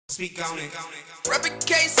Speak on it. Reppin'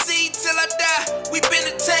 KC till I die. We been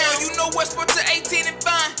to town. You know Westport to 18 and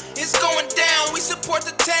Vine. It's going down. We support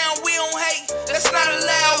the town. We don't hate. That's not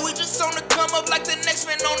allowed. We just on the come up like the next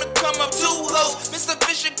man on the come up. Two hoes. Mr.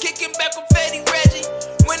 Fisher kicking back from FEDDY, Reggie.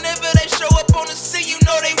 Whenever they show up on the scene, you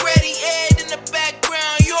know they ready. Ed in the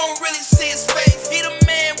background. You don't really see his face. He the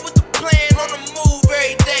man with the plan on the move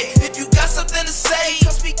every day. If you got something to say,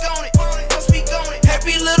 come speak on it. Come speak on it.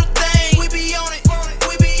 Happy little thing. We be on it.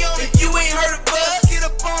 If you ain't heard of us, get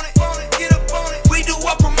up on it, get up on it. We do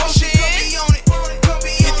our promotion, come be on it, come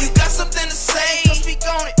be on it. If you got something to say, come speak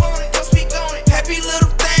on it, come speak on it. Happy little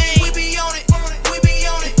thing, we be on it, we be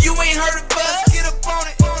on it. If you ain't heard of us, get up on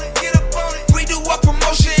it, get up on it. We do our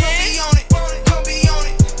promotion, come be on it, come be on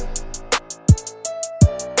it.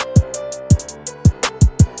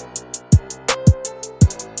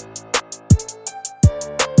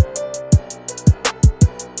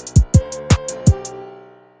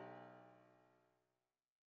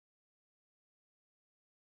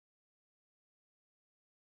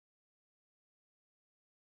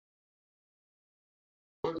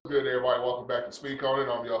 What's good, everybody? Welcome back to Speak On It.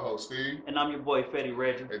 I'm your host, Steve. And I'm your boy, FEDDY,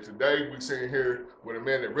 Reggie. And today, we sitting here with a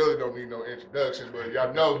man that really don't need no introduction, but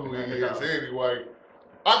y'all know who he is anyway.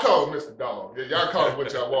 I call him Mr. Dog. Yeah, y'all call him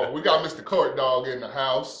what y'all want. We got Mr. Court Dog in the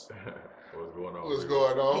house. What's going on? What's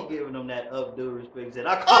going on? He giving them that updo respect. He said,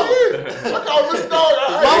 I call him. I call him Mr. Dog.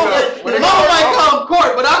 Mama might call him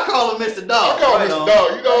Court, but I call him Mr. Dog. I call him Mr.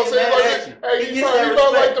 Dog. You know what I'm saying? Like, hey, you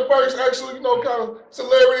know, like the first actually, kind of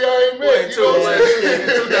celebrity I ain't met. You know what I'm saying?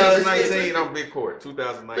 2019, I'm Big Court.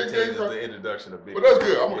 2019 is the introduction of Big Court. But that's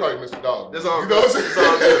good. I'm going to call you Mr. Dog. That's all good. You know what I'm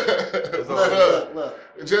saying? That's all good.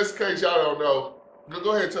 Look. Just in case y'all don't know,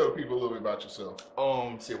 go ahead and tell the people a little bit about yourself.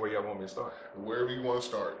 See where y'all want me to start. Wherever you want to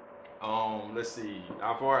start. Let's see.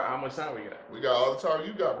 How much time we got? We got all the time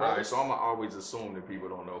you got, bro. All right, so I'm always assume that people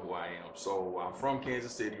don't know who I am. So I'm from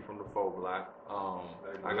Kansas City, from the 4 block.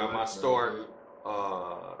 I got my start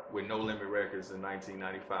with No Limit Records in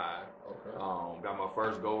 1995. Okay. Got my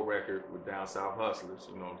first gold record with Down South Hustlers.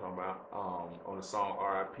 You know what I'm talking about? On the song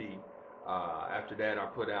R.I.P. After that, I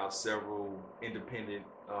put out several independent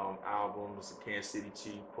albums: Kansas City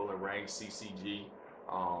Chief, Pulling Rank, CCG.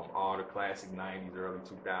 All the classic 90s, early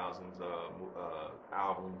 2000s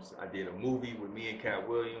albums. I did a movie with me and Cat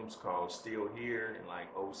Williams called Still Here in like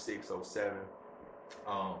 06, 07.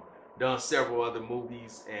 Done several other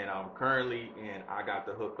movies, and I'm currently in I Got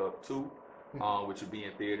the Hook Up 2, which will be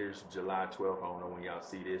in theaters July 12th. I don't know when y'all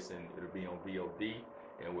see this, and it'll be on VOD.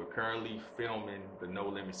 And we're currently filming the No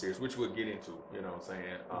Limit series, which we'll get into, you know what I'm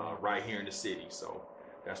saying, right here in the city. So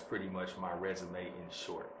that's pretty much my resume in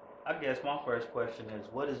short. I guess my first question is,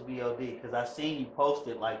 what is VOD? Because I seen you post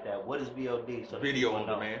it like that. What is VOD? So Video on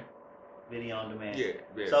demand. Video on demand. Yeah.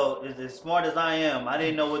 So as smart as I am, I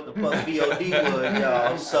didn't know what the fuck VOD was,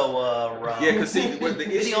 y'all. So yeah, because see, what the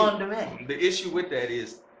video on demand. The issue with that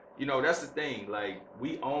is, you know, that's the thing. Like,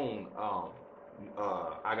 we own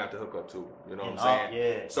I Got the Hook Up too. You know what I'm saying?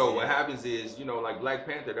 Yeah. So what happens is, you know, like Black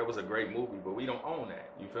Panther, that was a great movie, but we don't own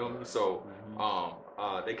that. You feel me? So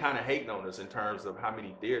they kind of hating on us in terms of how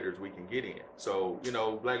many theaters we can get in. So, you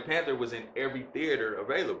know, Black Panther was in every theater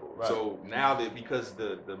available. Right. So now that, because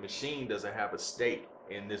the machine doesn't have a stake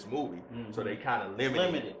in this movie, so they kind of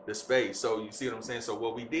limited the space. So you see what I'm saying? So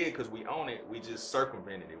what we did, because we own it, we just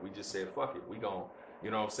circumvented it. We just said, fuck it. We gon', you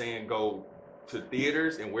know what I'm saying, go to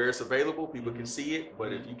theaters, and where it's available, people can see it.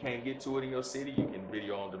 But if you can't get to it in your city, you can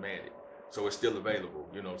video on demand it. So it's still available,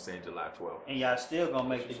 you know what I'm saying, July 12th. And y'all still gonna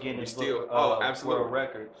make the Guinness Book absolutely. World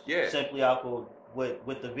Records. Yeah. Simply off of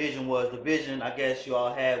what the vision was. The vision, I guess, you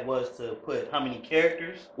all had was to put how many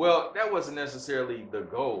characters? Well, that wasn't necessarily the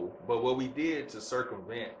goal, but what we did to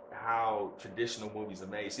circumvent how traditional movies are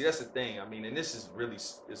made. See, that's the thing. I mean, and this is really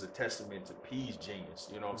is a testament to P's genius,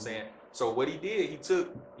 you know what I'm saying? So what he did, he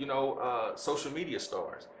took, you know, social media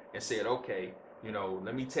stars and said, okay, you know,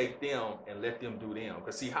 let me take them and let them do them.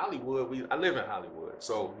 Because see, Hollywood, I live in Hollywood,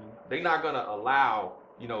 so they're not gonna allow,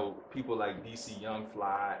 you know, people like DC Young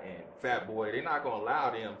Fly and Fat Boy, they're not gonna allow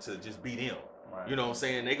them to just be them. Right. You know what I'm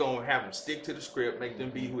saying? They're gonna have them stick to the script, make them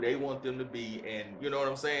be who they want them to be, and you know what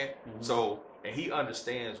I'm saying? So, and he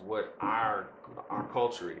understands what our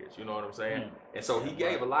culture is, you know what I'm saying? And so he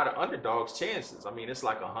gave a lot of underdogs chances. I mean, it's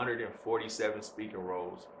like 147 speaking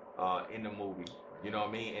roles in the movie. You know what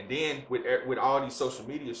I mean? And then with all these social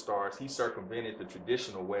media stars, he circumvented the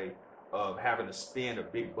traditional way of having to spend a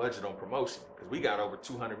big budget on promotion, because we got over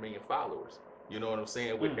 200 million followers. You know what I'm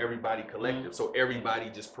saying? With everybody collective. So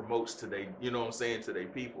everybody just promotes to they, you know what I'm saying, to their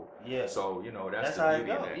people. Yeah. So, you know, that's the how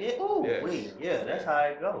beauty it go. of that. Yeah. Ooh, yeah, that's how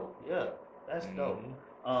it go. Yeah. That's dope.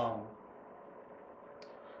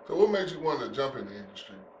 So what made you want to jump in the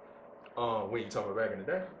industry? When you talking about back in the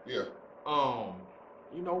day? Yeah.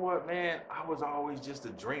 You know what, man? I was always just a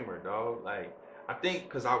dreamer, dog. Like, I think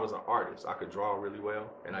because I was an artist, I could draw really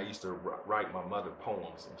well, and I used to write my mother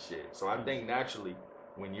poems and shit. So I think naturally,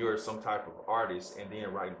 when you're some type of artist and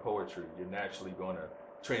then writing poetry, you're naturally going to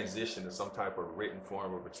transition to some type of written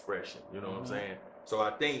form of expression. You know what I'm saying? So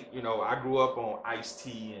I think, you know, I grew up on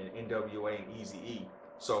Ice-T and NWA and Eazy-E.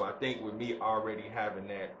 So I think with me already having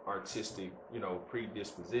that artistic, you know,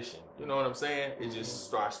 predisposition, you know what I'm saying? It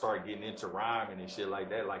just I started getting into rhyming and shit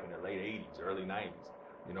like that, like in the late 80s, early 90s.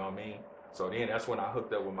 You know what I mean? So then that's when I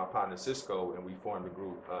hooked up with my partner Cisco and we formed the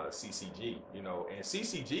group CCG, you know. And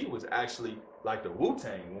CCG was actually like the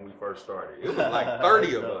Wu-Tang when we first started. It was like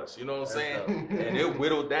 30 of us, you know what I'm saying? And it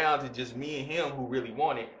whittled down to just me and him who really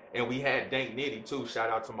wanted. And we had Dank Nitty too. Shout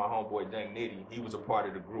out to my homeboy Dank Nitty. He was a part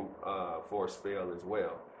of the group for a spell as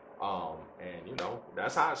well. And you know,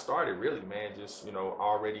 that's how it started really, man. Just, you know,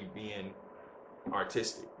 already being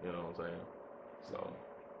artistic, you know what I'm saying? So.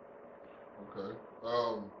 Okay.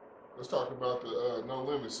 Let's talk about the No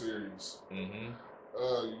Limit series.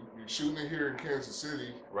 You're shooting it here in Kansas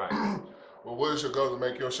City. Right. Well, what is your goal to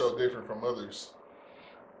make your show different from others?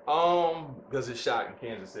 Because it's shot in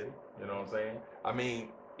Kansas City, you know what I'm saying? I mean,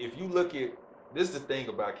 if you look at, this is the thing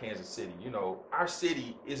about Kansas City, you know, our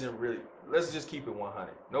city isn't really, let's just keep it 100.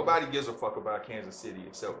 Nobody gives a fuck about Kansas City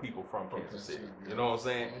except people from Kansas City, you know what I'm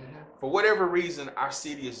saying? For whatever reason, our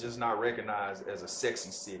city is just not recognized as a sexy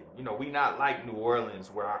city. You know, we not like New Orleans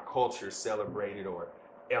where our culture is celebrated, or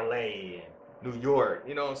LA and New York,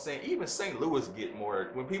 you know what I'm saying? Even St. Louis get more,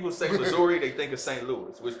 when people say Missouri, they think of St.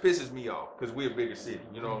 Louis, which pisses me off because we're a bigger city,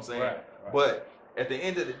 you know what I'm saying? Right. But at the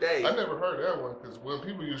end of the day, I never heard that one because when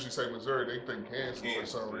people usually say Missouri, they think Kansas for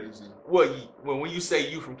some reason. Well, when you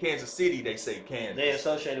say you from Kansas City, they say Kansas. They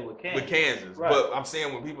associated with Kansas. With Kansas, right. But I'm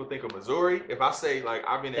saying when people think of Missouri, if I say like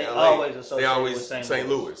I've been in LA, they always with St.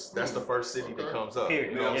 Louis. That's the first city that comes up.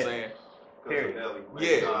 Period. You know what I'm saying? Period.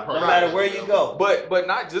 Yeah, no matter where you go. But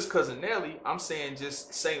not just because of Nelly. I'm saying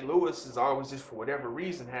just St. Louis is always just for whatever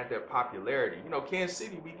reason had that popularity. You know, Kansas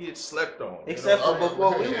City we get slept on. Except for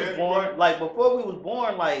before we was born. Like before we was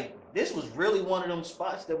born, like this was really one of them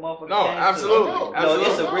spots that motherfuckers. No, came absolutely. to.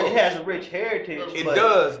 Absolutely. It has a rich heritage. It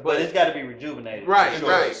does, but it's got to be rejuvenated. Right, sure.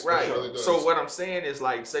 right. Sure So what I'm saying is,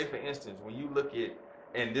 like, say for instance, when you look at,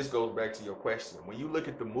 and this goes back to your question, when you look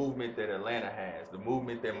at the movement that Atlanta has, the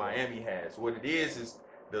movement that Miami has, what it is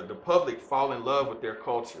the public fall in love with their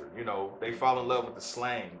culture. You know, they fall in love with the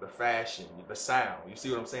slang, the fashion, the sound. You see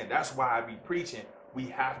what I'm saying? That's why I be preaching we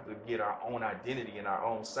have to get our own identity and our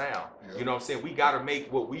own sound. Yeah. You know what I'm saying? We got to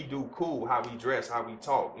make what we do cool, how we dress, how we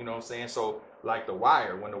talk. You know what I'm saying? So, like The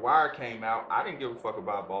Wire, when The Wire came out, I didn't give a fuck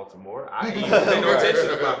about Baltimore. I didn't even pay no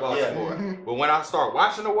attention about Baltimore. Yeah. But when I started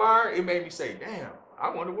watching The Wire, it made me say, damn, I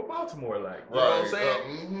wonder what Baltimore like. You know what I'm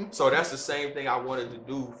saying? So that's the same thing I wanted to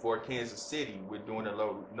do for Kansas City with doing the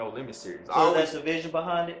No Limit series. So that's the vision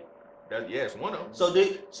behind it? It's one of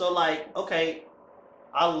them. So like, okay,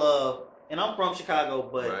 I love, and I'm from Chicago,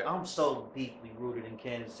 but right. I'm so deeply rooted in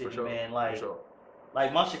Kansas City, sure. man. Like, sure.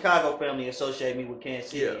 like my Chicago family associate me with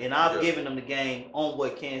Kansas City, and I've given them the game on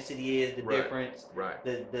what Kansas City is, the difference,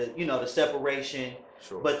 the you know, the separation,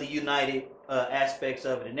 but the united aspects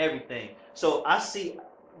of it and everything. So I see,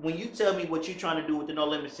 when you tell me what you're trying to do with the No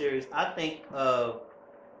Limit series, I think of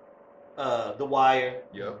The Wire,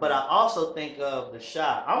 but I also think of The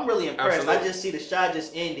Chi. I'm really impressed. Absolutely. I just see The Chi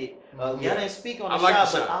just ended. Y'all didn't speak on The Chi,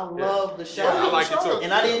 but I love The Chi. I like it too.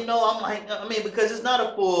 And I didn't know, I'm like, I mean, because it's not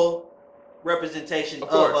a full representation of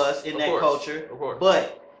us in that culture,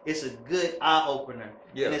 but it's a good eye-opener,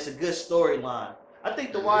 and it's a good storyline. I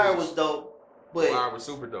think The Wire was dope. But The Wire was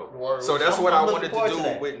super dope. So that's what I wanted to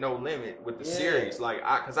do with No Limit, with the series. Like,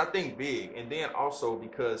 because I think big. And then also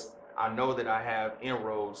because I know that I have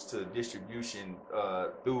inroads to distribution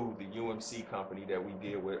through the UMC company that we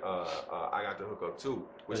did with, I got the hook up too,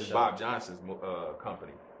 which is Bob Johnson's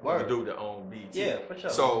company. The dude that owned BT. Yeah, for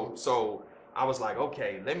sure. So I was like,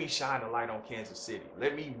 okay, let me shine a light on Kansas City.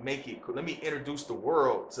 Let me make it, let me introduce the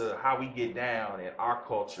world to how we get down and our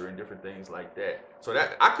culture and different things like that. So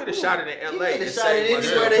that I could have shot it in LA. You could have shot it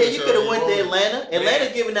anywhere the hell. You could have went to Atlanta.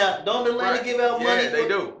 Atlanta's giving out, don't Atlanta give out money? Yeah, they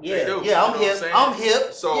do. Yeah, they do. Yeah, I'm hip. I'm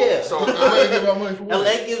hip. So Atlanta give out money for what?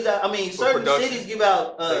 Atlanta gives out, I mean, certain cities give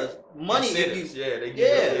out money. Incentives.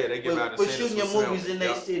 They give out for shooting your movies in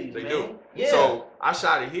their cities, they man. do. Yeah. So I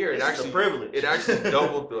shot it here. It actually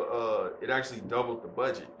doubled the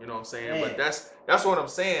budget. You know what I'm saying? Man. But that's what I'm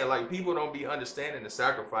saying. Like, people don't be understanding the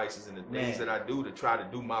sacrifices and the things that I do to try to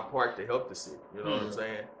do my part to help the city. You know what I'm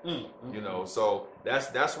saying? You know, so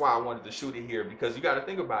that's why I wanted to shoot it here, because you got to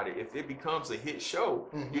think about it. If it becomes a hit show,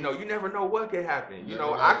 you know, you never know what could happen. You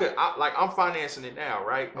know, I'm financing it now,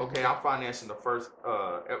 right? Okay, I'm financing the first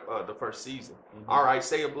season. All right,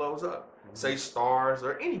 say it blows up. Say Stars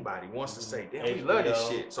or anybody wants to say, damn, we love this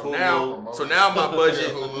shit. So now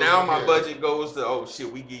my budget goes to, oh shit,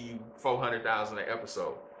 we give you $400,000 an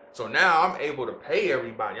episode. So now I'm able to pay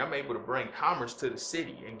everybody. I'm able to bring commerce to the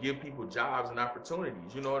city and give people jobs and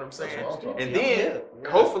opportunities. You know what I'm saying? And then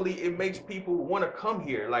hopefully it makes people want to come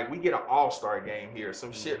here. Like, we get an all-star game here,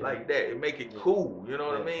 some shit like that. It make it cool. You know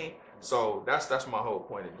what I mean? So that's my whole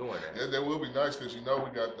point of doing that. That will be nice, because you know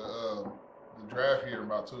we got the draft here in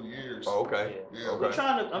about 2 years. Oh, okay. Yeah. Okay. We're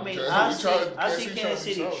trying to. I mean, I see Kansas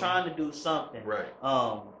City trying to do something. Right.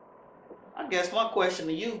 I guess my question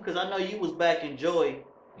to you, because I know you was back in Joy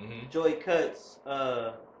Cuts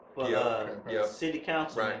for city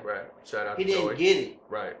council. Right. Shout out to Joy. He didn't get it.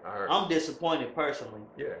 Right. I heard. I'm disappointed personally.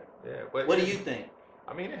 Yeah. But what do you think?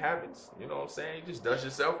 I mean, it happens. You know what I'm saying? You just dust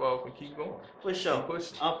yourself off and keep going. For sure. Keep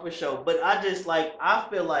pushing. For sure. But I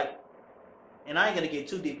feel like, and I ain't gonna get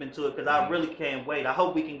too deep into it because I really can't wait. I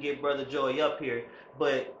hope we can get Brother Joy up here.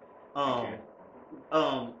 But that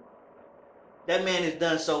man has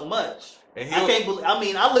done so much. And I can't believe. I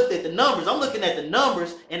mean, I looked at the numbers. I'm looking at the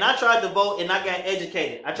numbers, and I tried to vote, and I got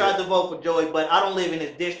educated. I tried to vote for Joy, but I don't live in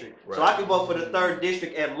his district, so I can vote for the 3rd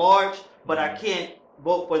district at large, but I can't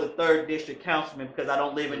vote for the 3rd district councilman because I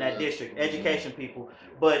don't live in that district. Education people,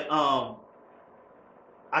 but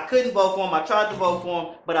I couldn't vote for him. I tried to vote for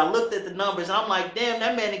him, but I looked at the numbers, and I'm like, damn,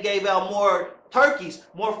 that man that gave out more turkeys,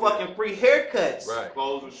 more fucking free haircuts. Right.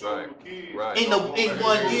 Clothes and shoes for kids. Right. In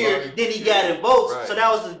 1 year, then he got it votes. Right. So that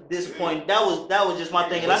was a disappointing. That was just my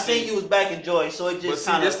thing. And I seen you was back in Joy, so it just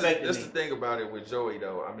kind of affected me. That's the thing about it with Joey,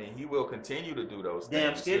 though. I mean, he will continue to do those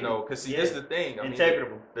damn things. Skippy. You know, because that's the thing. I mean,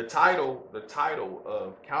 the title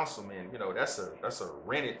of councilman, you know, that's a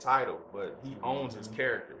rented title, but he owns his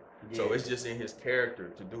character. Yeah. So it's just in his character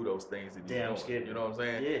to do those things that he's doing. You know what I'm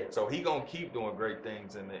saying? Yeah. So he gonna keep doing great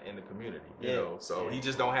things in the community. You know. So he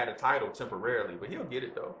just don't have a title temporarily, but he'll get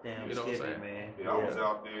it though. Damn, you know what I'm saying? Man. Yeah, I was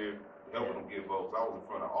out there helping them get votes. I was in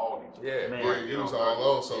front of all these. Yeah, man. He was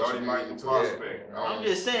all on social media. I'm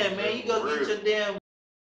just saying, man. You go get your damn.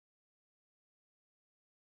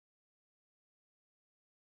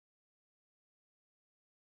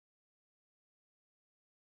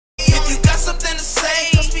 If you got something to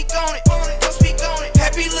say, don't speak on it.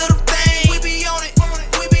 Happy little